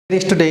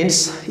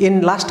Students,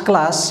 in last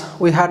class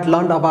we had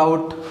learned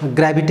about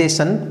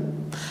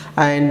gravitation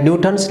and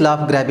Newton's law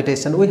of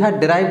gravitation. We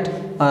had derived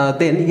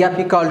then F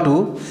equal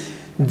to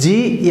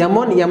G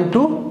m1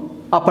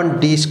 m2 upon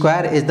d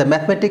square is the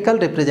mathematical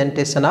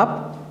representation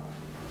of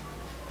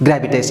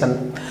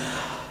gravitation.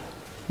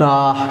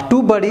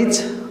 Two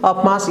bodies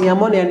of mass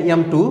m1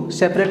 and m2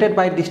 separated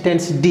by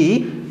distance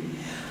d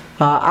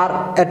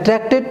are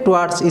attracted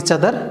towards each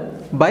other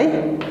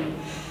by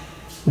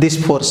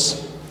this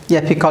force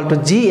F equal to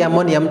G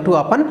m1 m2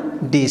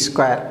 upon d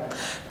square.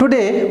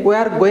 Today we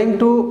are going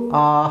to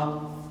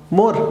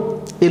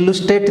more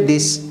illustrate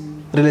this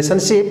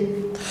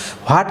relationship.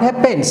 What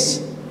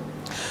happens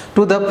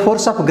to the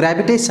force of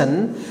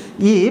gravitation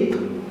if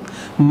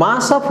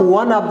mass of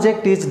one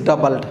object is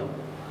doubled?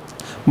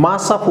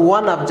 Mass of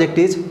one object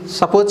is,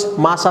 suppose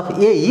mass of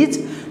A is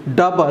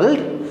doubled,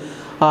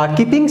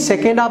 keeping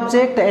second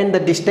object and the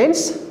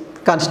distance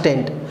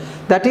constant.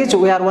 That is,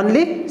 we are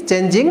only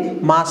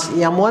changing mass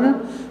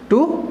m1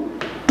 to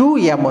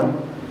 2m1.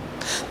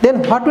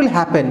 Then what will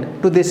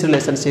happen to this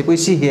relationship? We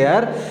see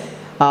here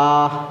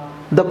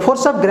the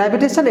force of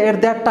gravitation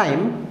at that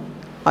time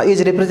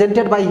is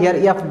represented by here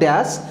F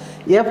dash.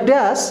 F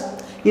dash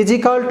is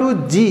equal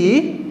to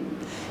G.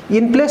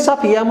 In place of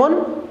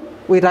m1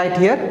 we write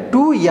here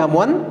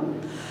 2m1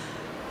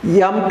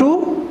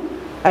 m2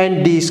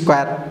 and d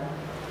square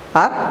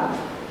or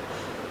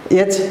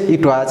h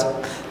it was.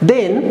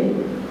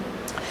 Then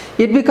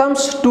it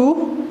becomes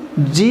 2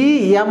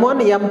 G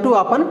m1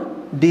 m2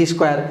 upon d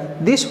square.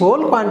 This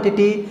whole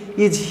quantity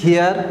is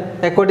here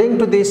according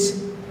to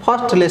this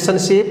first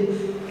relationship.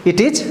 It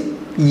is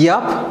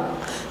F.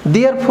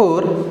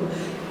 Therefore,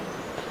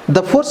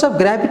 the force of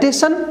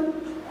gravitation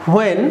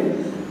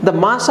when the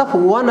mass of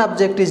one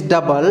object is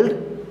doubled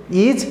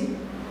is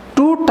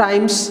 2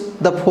 times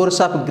the force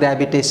of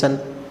gravitation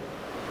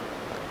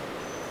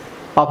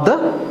of the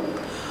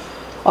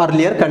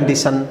earlier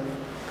condition.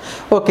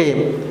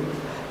 Okay,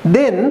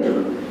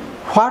 then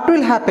what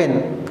will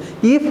happen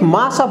if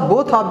mass of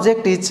both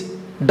object is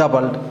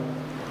doubled?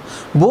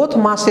 Both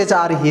masses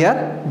are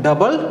here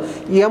doubled.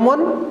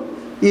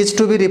 m1 is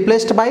to be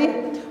replaced by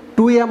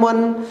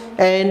 2m1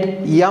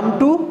 and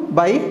m2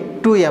 by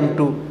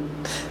 2m2.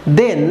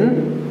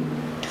 Then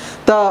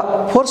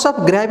the force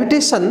of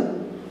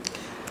gravitation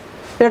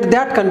at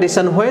that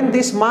condition, when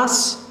this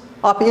mass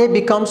of A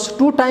becomes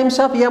 2 times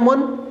of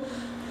m1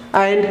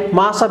 and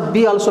mass of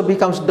B also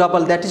becomes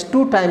double, that is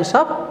 2 times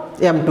of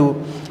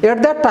m2.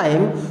 At that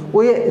time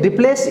we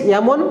replace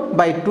m1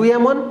 by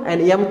 2m1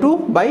 and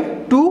m2 by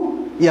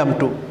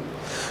 2m2.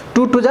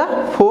 2 to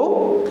the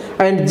 4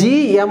 and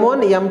G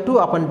m1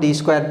 m2 upon d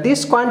square.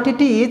 This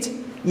quantity is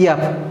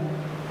F.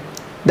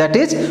 That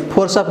is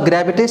force of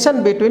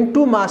gravitation between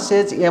two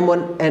masses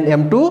m1 and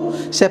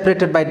m2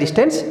 separated by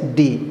distance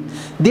d.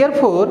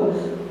 Therefore,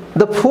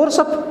 the force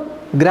of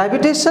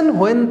gravitation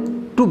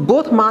when to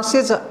both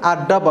masses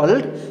are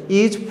doubled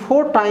is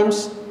 4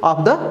 times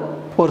of the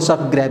force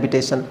of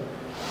gravitation.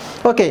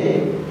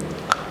 Okay,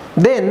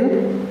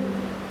 then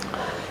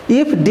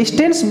if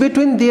distance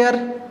between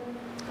their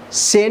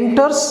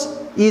centers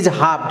is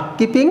halved,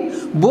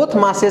 keeping both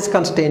masses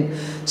constant.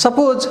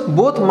 Suppose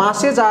both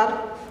masses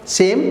are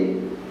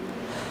same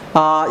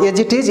as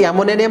it is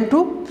m1 and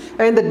m2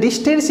 and the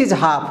distance is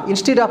half.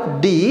 Instead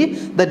of d,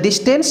 the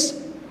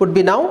distance would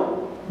be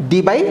now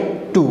d by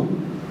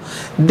 2.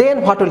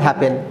 Then what will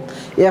happen?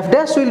 F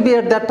dash will be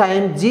at that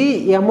time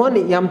G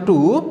m1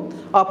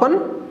 m2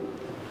 upon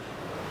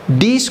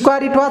d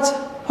square. It was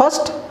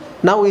first,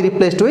 now we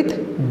replaced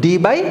with d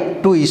by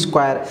 2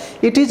 square.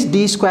 It is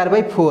d square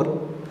by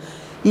 4.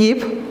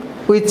 If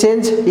we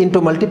change into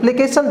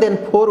multiplication,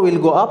 then 4 will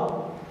go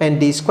up and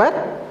d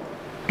square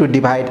to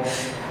divide.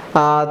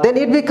 Then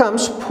it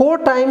becomes 4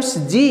 times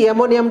G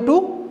m1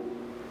 m2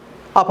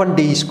 upon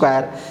d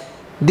square.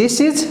 This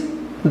is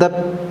the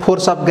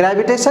force of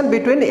gravitation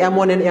between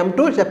m1 and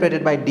m2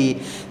 separated by d.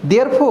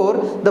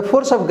 Therefore, the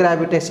force of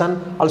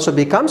gravitation also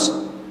becomes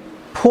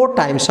 4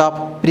 times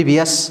of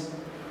previous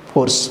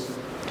force.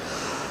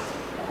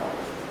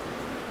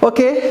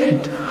 Okay,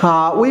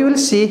 we will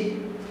see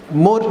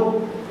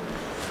more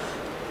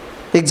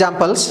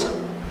examples.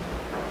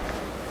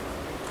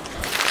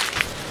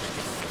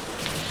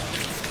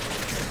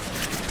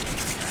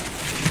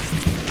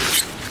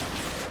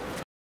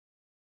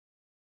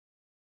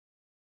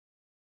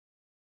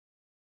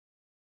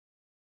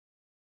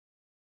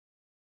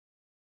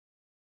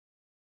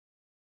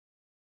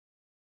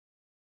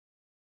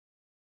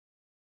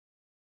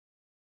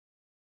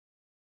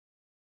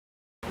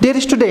 Dear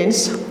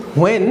students,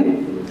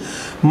 when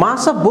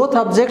mass of both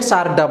objects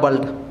are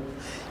doubled,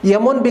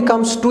 m1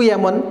 becomes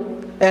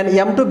 2m1 and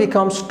m2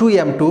 becomes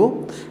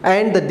 2m2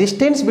 and the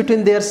distance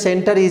between their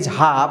center is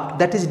halved,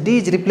 that is d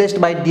is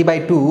replaced by d by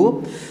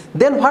 2,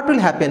 then what will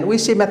happen? We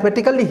see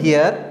mathematically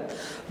here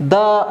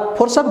the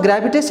force of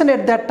gravitation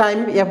at that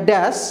time F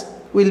dash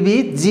will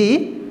be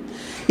G.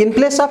 In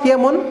place of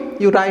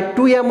m1 you write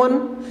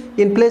 2m1,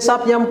 in place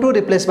of m2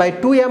 replaced by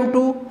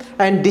 2m2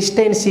 and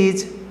distance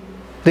is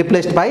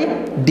replaced by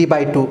d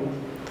by 2.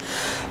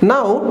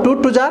 Now 2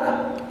 2s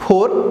are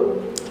 4,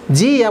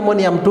 g m1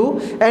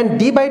 m2, and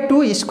d by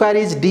 2 square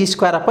is d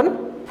square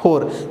upon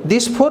 4.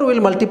 This 4 will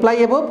multiply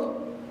above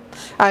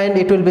and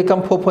it will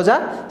become 4 4s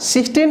are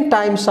 16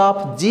 times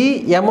of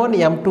g m1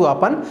 m2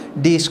 upon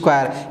d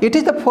square. It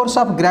is the force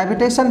of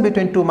gravitation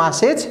between two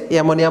masses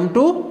m1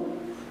 m2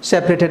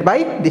 separated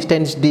by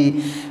distance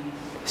d.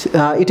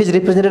 It is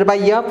represented by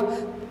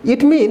F.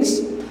 It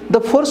means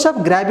the force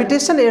of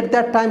gravitation at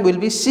that time will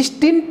be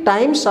 16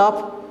 times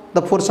of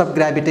the force of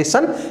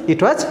gravitation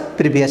it was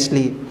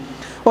previously.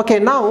 Okay,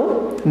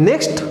 now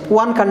next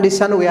one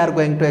condition we are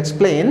going to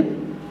explain.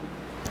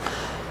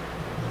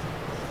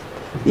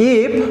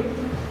 If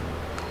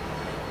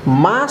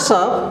mass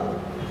of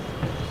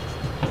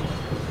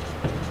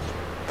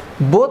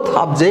both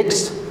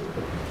objects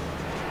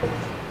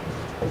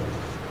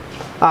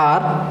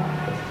are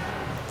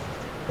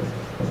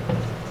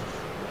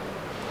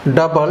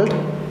doubled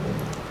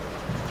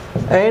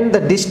and the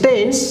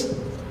distance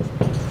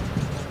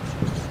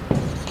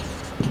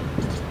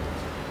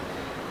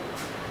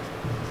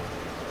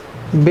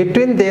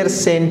between their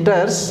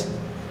centers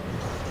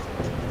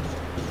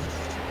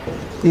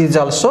is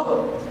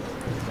also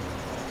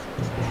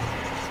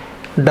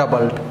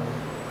doubled,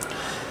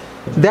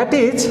 that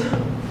is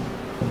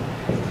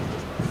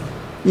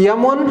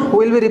m1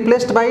 will be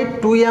replaced by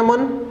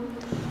 2m1,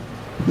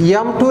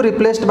 m2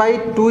 replaced by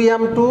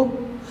 2m2,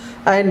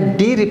 and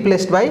d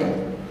replaced by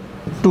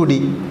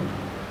 2d.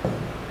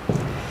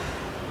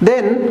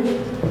 Then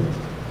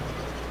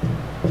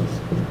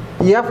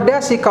f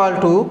dash equal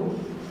to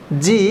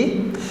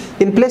g,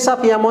 in place of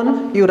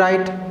m1 you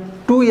write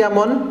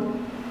 2m1,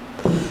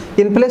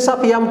 in place of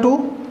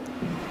m2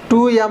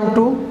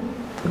 2m2,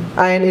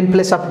 and in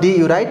place of d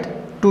you write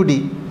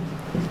 2d,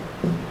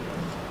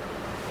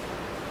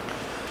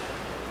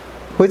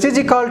 which is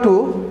equal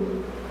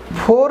to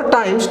 4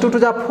 times 2 to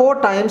the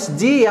 4 times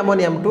g m1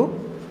 m2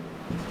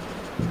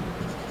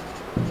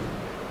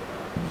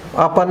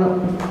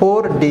 upon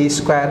 4d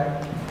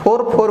square.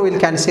 4 4 will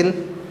cancel,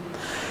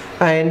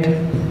 and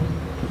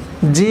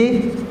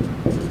g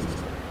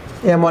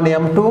m1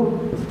 m2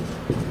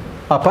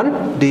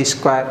 upon d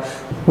square,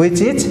 which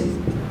is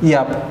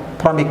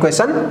F from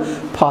equation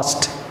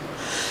first.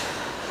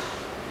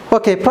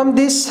 Okay, from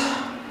this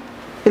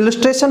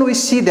illustration we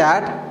see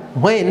that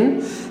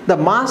when the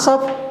mass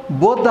of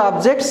both the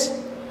objects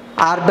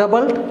are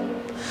doubled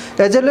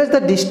as well as the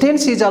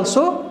distance is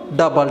also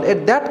doubled,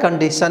 at that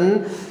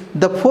condition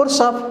the force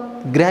of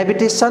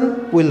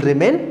gravitation will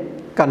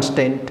remain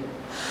constant.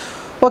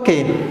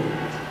 Okay,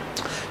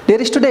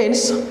 dear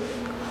students,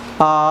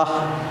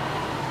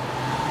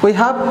 we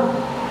have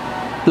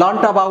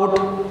learnt about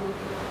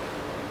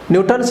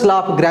Newton's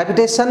law of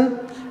gravitation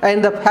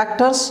and the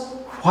factors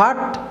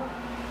what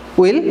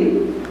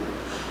will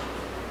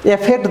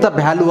affect the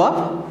value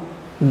of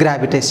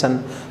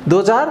gravitation.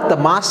 Those are the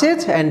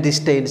masses and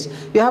distance.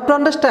 You have to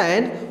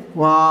understand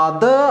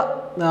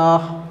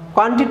the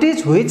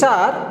quantities which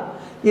are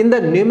in the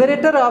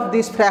numerator of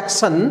this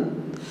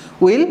fraction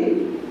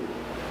will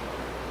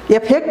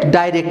affect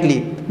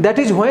directly. That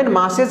is, when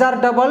masses are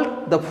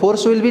doubled, the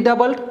force will be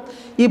doubled.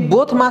 If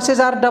both masses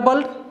are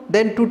doubled,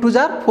 then 2 2s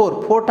are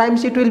 4, 4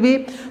 times it will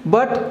be,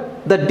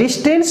 but the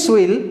distance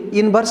will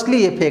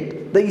inversely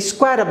affect the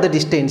square of the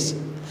distance.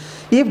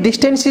 If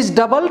distance is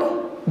doubled,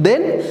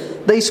 then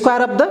the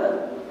square of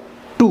the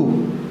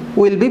 2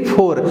 will be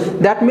 4.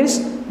 That means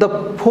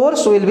the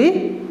force will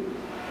be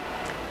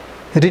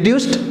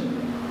reduced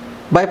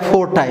by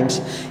 4 times.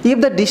 If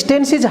the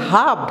distance is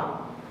halved,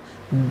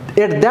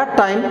 at that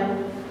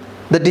time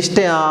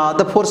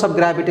the force of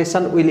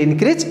gravitation will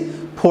increase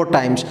 4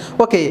 times.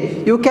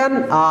 Okay, you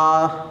can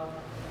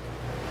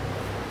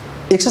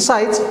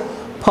exercise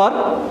for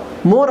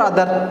more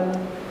other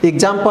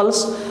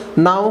examples.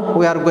 Now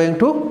we are going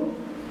to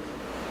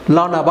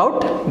learn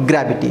about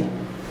gravity.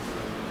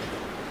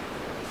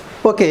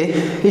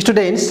 Okay,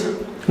 students,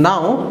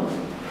 now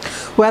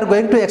we are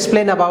going to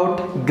explain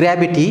about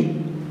gravity,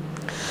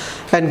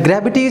 and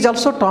gravity is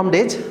also termed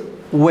as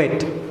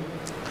weight.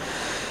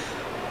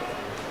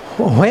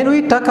 When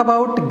we talk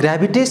about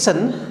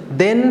gravitation,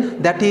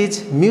 then that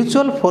is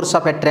mutual force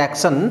of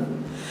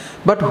attraction,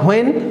 but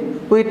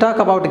when we talk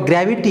about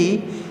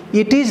gravity,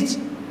 it is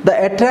the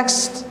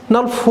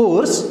attractional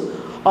force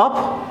of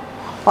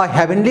a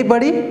heavenly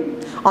body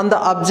on the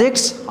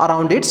objects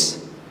around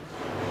its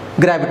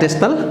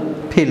gravitational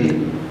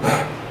field.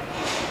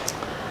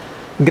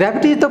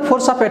 Gravity is the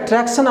force of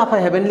attraction of a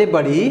heavenly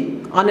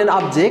body on an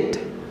object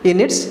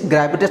in its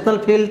gravitational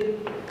field.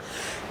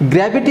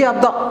 Gravity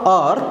of the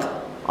earth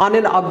on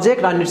an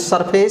object on its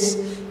surface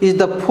is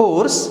the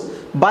force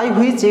by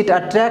which it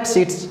attracts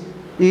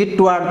it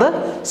toward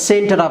the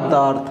center of the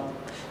earth.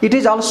 It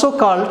is also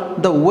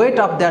called the weight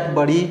of that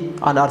body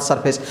on earth's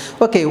surface.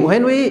 Okay,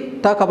 when we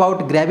talk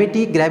about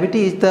gravity,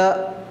 gravity is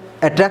the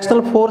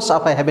attractional force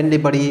of a heavenly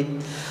body.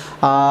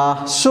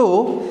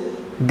 So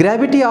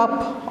gravity of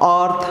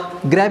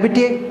earth,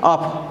 gravity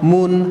of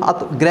moon,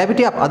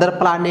 gravity of other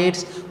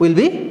planets will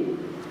be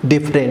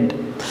different.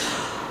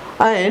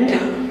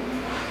 And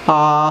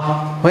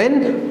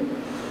When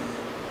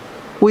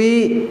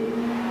we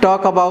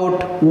talk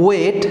about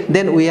weight,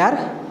 then we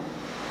are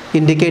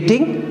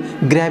indicating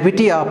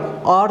gravity of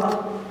earth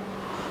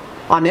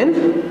on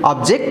an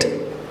object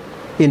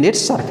in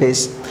its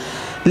surface.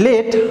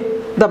 Let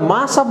the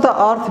mass of the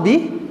earth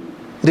be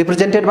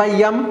represented by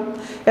m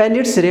and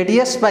its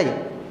radius by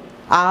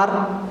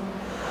r,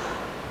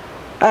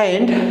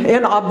 and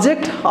an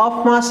object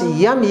of mass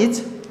m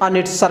is on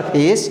its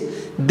surface,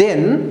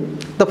 then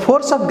the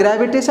force of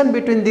gravitation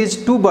between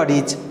these two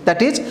bodies,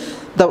 that is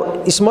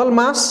the small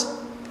mass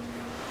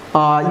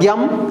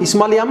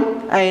small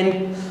m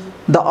and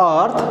the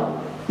earth,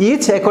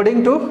 is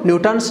according to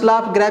Newton's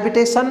law of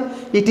gravitation,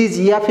 it is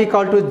F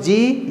equal to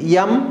G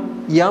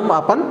m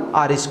upon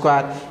r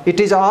square. It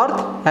is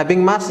earth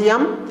having mass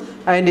m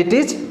and it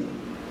is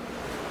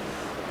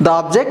the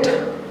object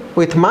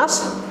with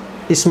mass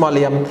small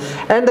m,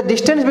 and the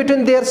distance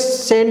between their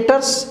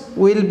centers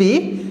will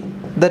be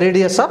the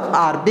radius of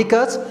r,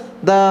 because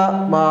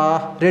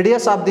the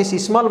radius of this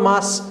small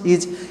mass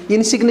is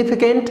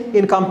insignificant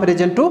in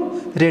comparison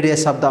to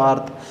radius of the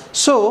earth.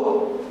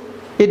 So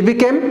it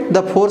became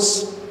the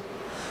force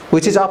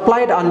which is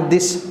applied on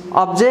this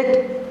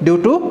object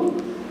due to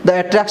the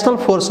attractional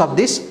force of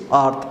this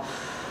earth.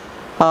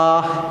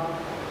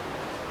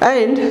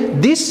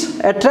 And this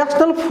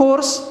attractional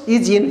force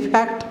is in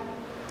fact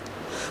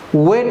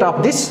weight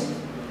of this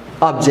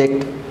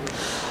object.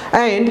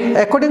 And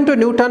according to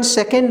Newton's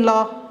second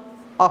law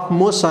of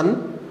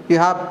motion, you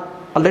have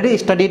already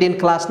studied in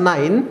class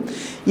 9,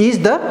 is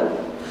the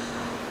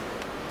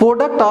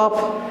product of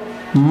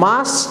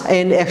mass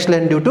and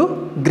acceleration due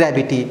to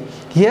gravity.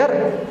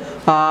 Here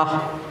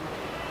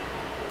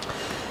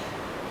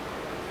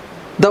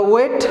the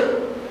weight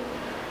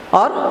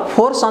or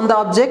force on the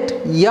object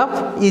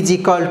F is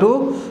equal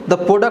to the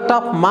product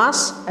of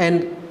mass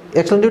and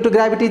acceleration due to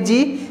gravity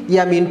G,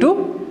 m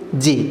into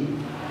G.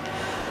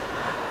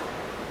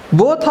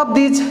 Both of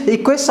these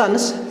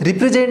equations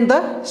represent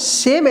the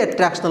same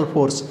attractional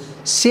force,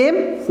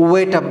 same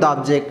weight of the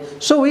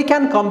object. So we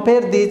can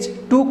compare these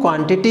two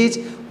quantities.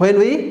 When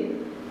we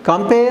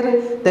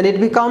compare, then it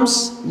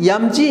becomes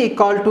mg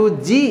equal to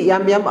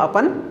gmm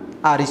upon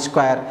r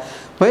square.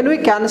 When we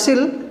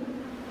cancel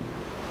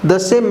the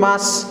same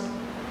mass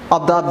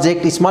of the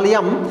object small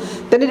m,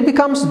 then it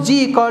becomes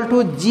g equal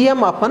to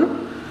gm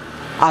upon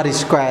r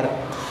square.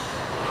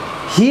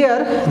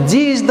 Here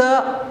g is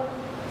the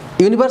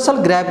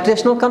universal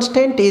gravitational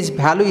constant, its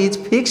value is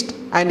fixed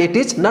and it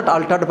is not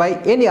altered by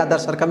any other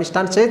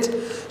circumstances,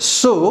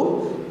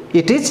 so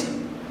it is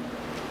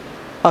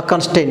a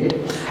constant.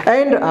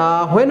 And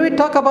when we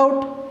talk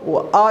about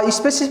a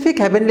specific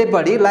heavenly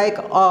body like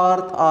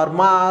Earth or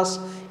Mars,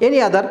 any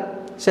other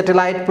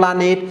satellite,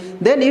 planet,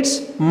 then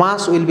its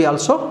mass will be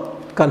also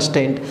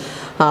constant.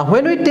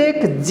 When we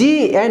take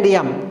G and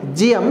M,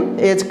 Gm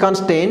as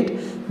constant,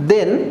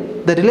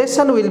 then the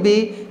relation will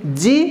be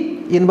G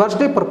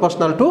inversely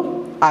proportional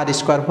to r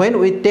square. When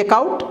we take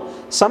out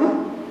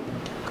some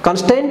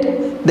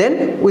constant,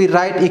 then we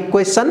write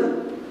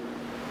equation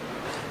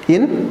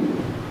in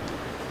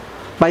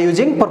by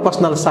using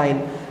proportional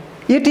sign.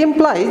 It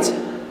implies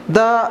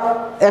the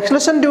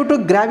acceleration due to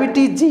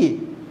gravity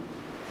G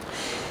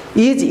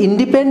is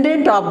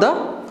independent of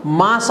the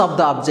mass of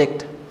the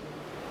object,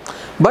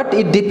 but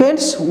it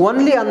depends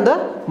only on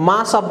the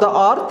mass of the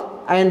earth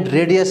and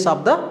radius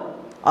of the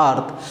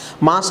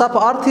earth. Mass of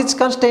earth is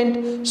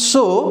constant,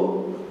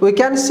 so we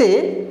can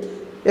say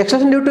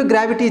acceleration due to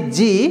gravity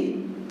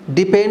G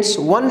depends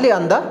only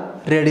on the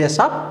radius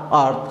of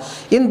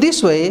earth. In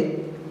this way,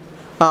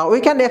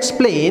 we can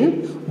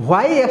explain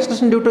why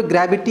acceleration due to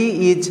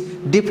gravity is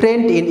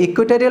different in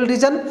equatorial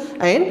region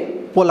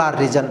and polar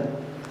region.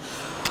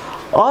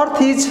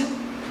 Earth is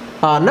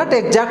not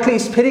exactly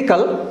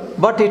spherical,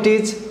 but it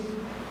is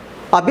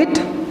a bit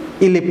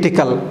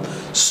elliptical.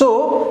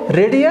 So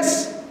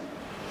radius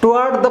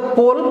toward the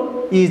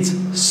pole is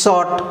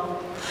short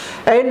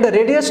and the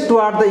radius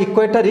toward the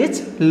equator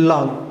is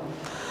long.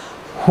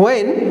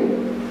 When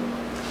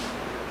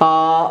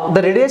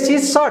the radius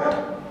is short,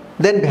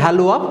 then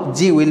value of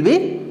G will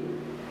be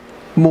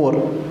more,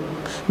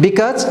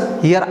 because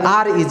here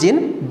R is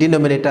in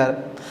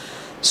denominator.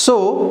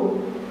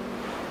 So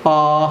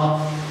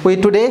we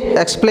today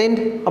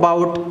explained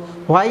about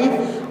why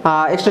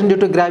acceleration due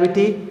to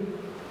gravity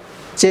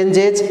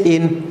changes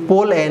in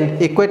pole and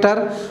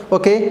equator.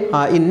 Okay,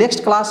 in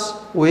next class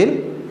we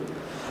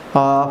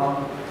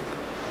will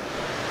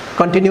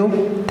continue.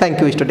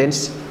 Thank you,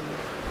 students.